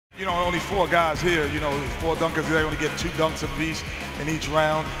You know, only 4 guys here, you know, 4 dunkers, they only get 2 dunks apiece in each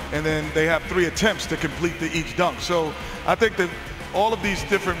round, and then they have 3 attempts to complete each dunk. So I think that all of these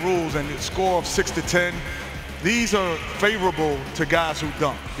different rules and the score of 6 to 10, these are favorable to guys who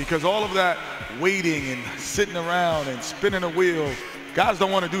dunk, because all of that waiting and sitting around and spinning a wheel, guys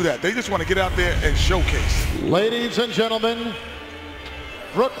don't want to do that. They just want to get out there and showcase. Ladies and gentlemen,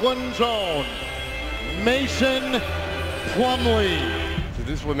 Brooklyn's own Mason Plumlee.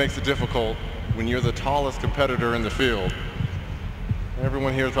 This is what makes it difficult when you're the tallest competitor in the field.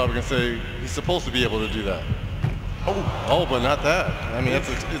 Everyone here is probably going to say he's supposed to be able to do that. Oh, but not that. I mean, it's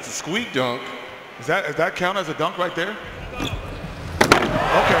a squeak dunk. Does that count as a dunk right there? Okay,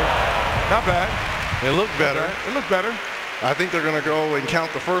 not bad. It looked better. It looked better. I think they're going to go and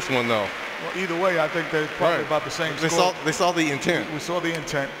count the first one, though. Well, either way, I think they're probably about the same score. They saw the intent. We saw the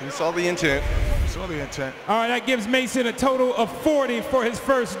intent. We saw the intent. We saw the intent. All right, that gives Mason a total of 40 for his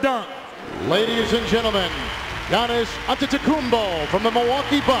first dunk. Ladies and gentlemen, Giannis Antetokounmpo from the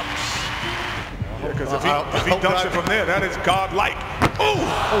Milwaukee Bucks. Yeah, because if he dunks it from there, that is godlike. Ooh!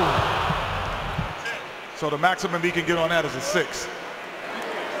 So the maximum he can get on that is a 6.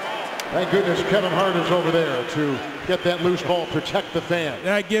 Thank goodness Kevin Hart is over there to get that loose ball, protect the fan.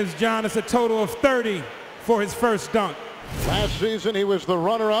 That gives Giannis a total of 30 for his first dunk. Last season, he was the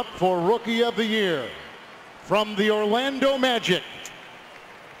runner-up for Rookie of the Year. From the Orlando Magic,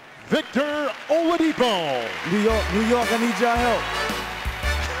 Victor Oladipo. New York, I need your help.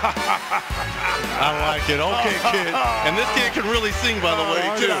 I like it. Okay, kid. And this kid can really sing, by the way,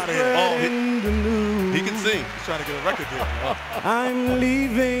 too. He can sing. He's trying to get a record deal. I'm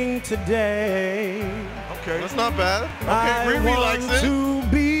leaving today. Okay. That's not bad. Okay, Riri likes it. I want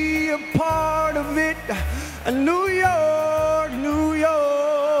to be a part of it. New York, New York.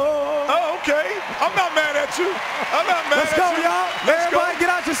 Oh, okay. I'm not mad at you. I'm not mad Let's at go, you. y'all. Everybody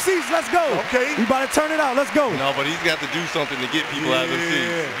get out your seats. Let's go. Okay. We about to turn it out. Let's go. No, but he's got to do something to get people out of their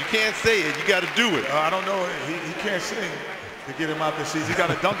seats. You can't say it. You got to do it. I don't know. He can't sing to get him out the seats. He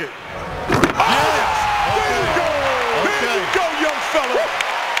got to dunk it. Yes. There you go. There you go, young fella.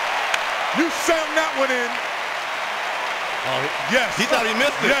 You sound that one in. Yes. He thought he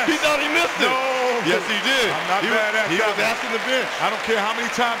missed it. Yes. He thought he missed it. No. Yes, he did. I'm not mad at that. He was asking the bench. I don't care how many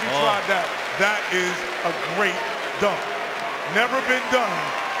times you tried that. That is a great dunk. Never been done.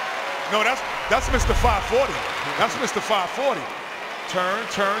 No, that's Mr. 540. That's Mr. 540. Turn,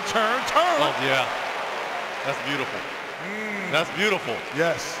 turn, turn, turn. Oh, yeah. That's beautiful. That's beautiful.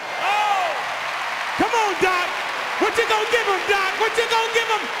 Yes. Oh! Come on, Doc. What you gonna give him, Doc? What you gonna give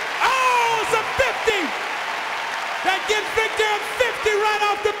him? Oh, it's a 50. That gives Victor a 50 right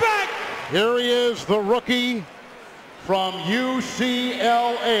off the back. Here he is, the rookie from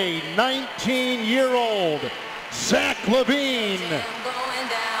UCLA, 19-year-old Zach LaVine. Going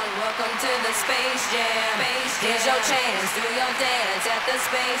down. Welcome to the Space Jam. Here's your chance. Do your dance at the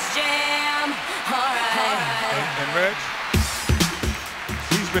Space Jam. All right. And Reg,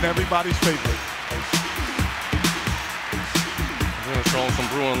 he's been everybody's favorite. We're going to show him some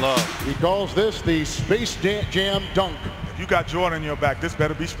Bruin love. He calls this the Space Jam dunk. If you got Jordan in your back, this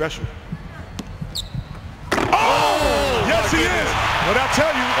better be special. Oh! Yes, he is. But I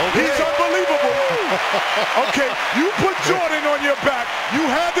tell you, he's unbelievable. Okay, you put Jordan on your back. You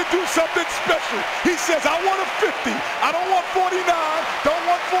had to do something special. He says, I want a 50. I don't want 49. Don't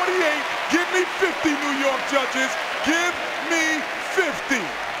want 48. Give me 50, New York judges. Give me 50. I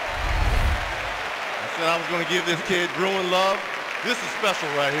said I was going to give this kid Bruin love. This is special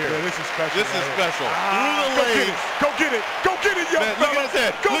right here. Yeah, this is special. This is special. Go get it. Go get it. Go get it, young Man, look fella. at his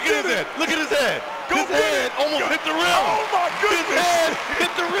head. Go Look at his head. Look at his head. Go his get head it. almost hit the rim. Oh, my goodness. His head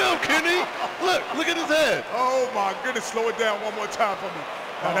hit the rim, Kenny. Look at his head. Oh, my goodness. Slow it down one more time for me.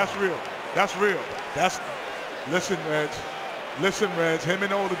 Now, that's real. That's real. Listen, Reg. Listen, Reg. Him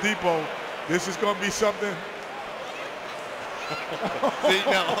and Oladipo, this is going to be something. See,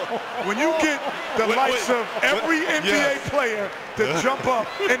 now, when you get the likes of every NBA player to jump up,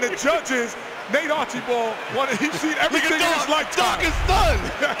 and the judges, Nate Archibald, he's seen everything in his lifetime. Doc is stunned.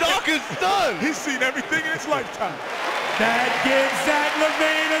 Doc is stunned. He's seen everything in his lifetime. That gives Zach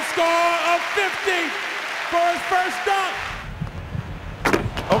LaVine a score of 50 for his first dunk.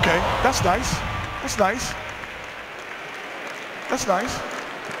 Okay, that's nice. That's nice. That's nice.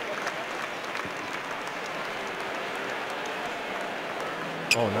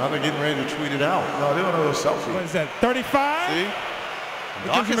 Oh, now they're getting ready to tweet it out. No, they don't know the selfie. What is that, 35? See?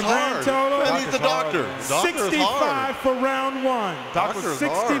 Doc is hard. Total. Man, he's the doctor. 65 for round one. Doctor's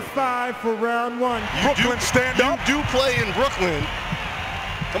 65 for round one. Brooklyn, stand up. You do play in Brooklyn.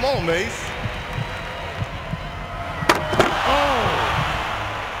 Come on, Mace. Oh.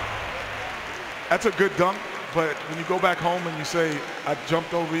 That's a good dunk, but when you go back home and you say, I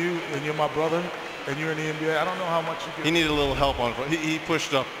jumped over you and you're my brother and you're in the NBA, I don't know how much you get. He needed a little help on front. He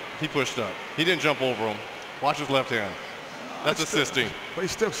pushed up. He pushed up. He didn't jump over him. Watch his left hand. That's assisting. But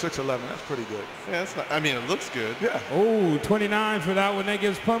he's still 6'11". That's pretty good. Yeah, it's not, I mean, it looks good. Yeah. Oh, 29 for that one. That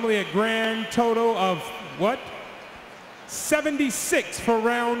gives Plumlee a grand total of what? 76 for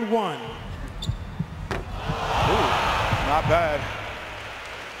round one. Ooh, not bad.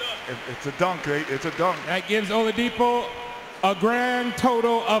 It's a dunk, it's a dunk. That gives Oladipo a grand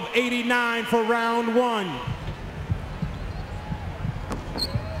total of 89 for round one.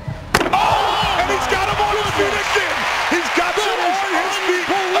 Oh, and he's got him on his feet again. He's got you on his feet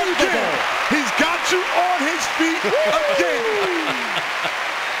again. He's got you on his feet again.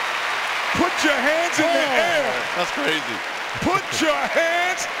 Put your hands in the air. That's crazy. Put your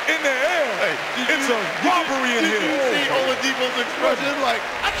hands in the air. Hey, it's a robbery in here. Did you see Oladipo's expression? Like,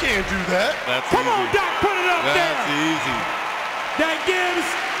 I can't do that. That's Come easy. on, Doc, put it up there. That's easy. That gives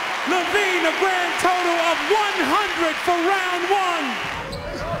LaVine a grand total of 100 for round one.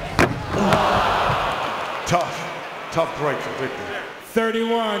 Tough break for Victor.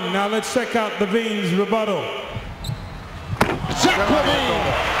 31. Now let's check out LaVine's rebuttal. Zach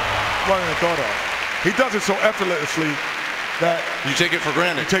LaVine. Running the thought of. He does it so effortlessly that You take it for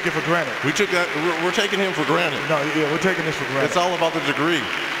granted. you take it for granted. We took that. We're taking him for granted. No, yeah, we're taking this for granted. It's all about the degree.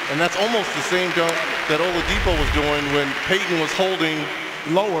 And that's almost the same dunk that Oladipo was doing when Peyton was holding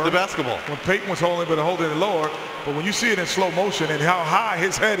lower the basketball. When Peyton was holding it lower, but when you see it in slow motion and how high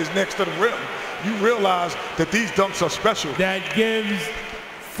his head is next to the rim, you realize that these dunks are special. That gives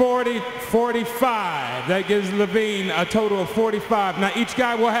 45. That gives LaVine a total of 45. Now each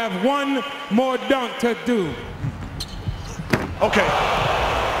guy will have one more dunk to do. Okay.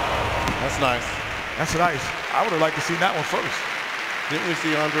 That's nice. That's nice. I would have liked to see that one first. Didn't we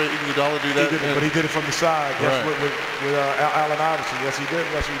see Andre Iguodala do that? But he did it from the side. Yes, Right. with Allen Iverson. Yes, he did.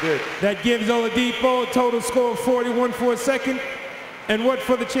 Yes, he did. That gives Oladipo a total score of 41 for a second. And what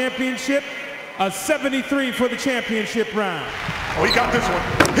for the championship? A 73 for the championship round. Oh, he got this one.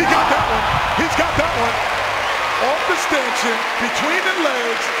 He got that one. He's got that one. Off the stanchion, between the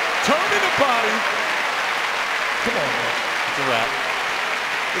legs, turning the body. Come on, man. It's a wrap.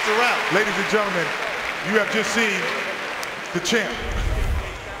 It's a wrap. Ladies and gentlemen, you have just seen the champ.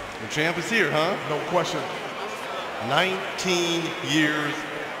 The champ is here, huh? No question. 19 years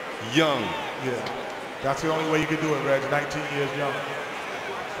young. Yeah. That's the only way you can do it, Reg. 19 years young.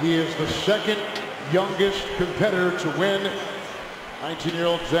 He is the second youngest competitor to win.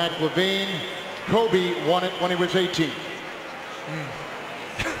 19-year-old Zach LaVine. Kobe won it when he was 18.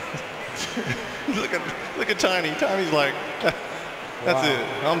 Look at Tiny. Tiny's like, that's it.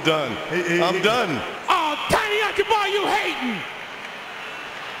 I'm done. I'm done. Oh, Tiny Archibald, you hating.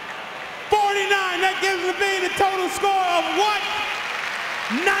 49. That gives LaVine a total score of what?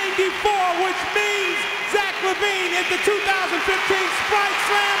 94, which means Zach LaVine is the 2015 Sprite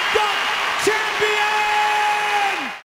Slam Dunk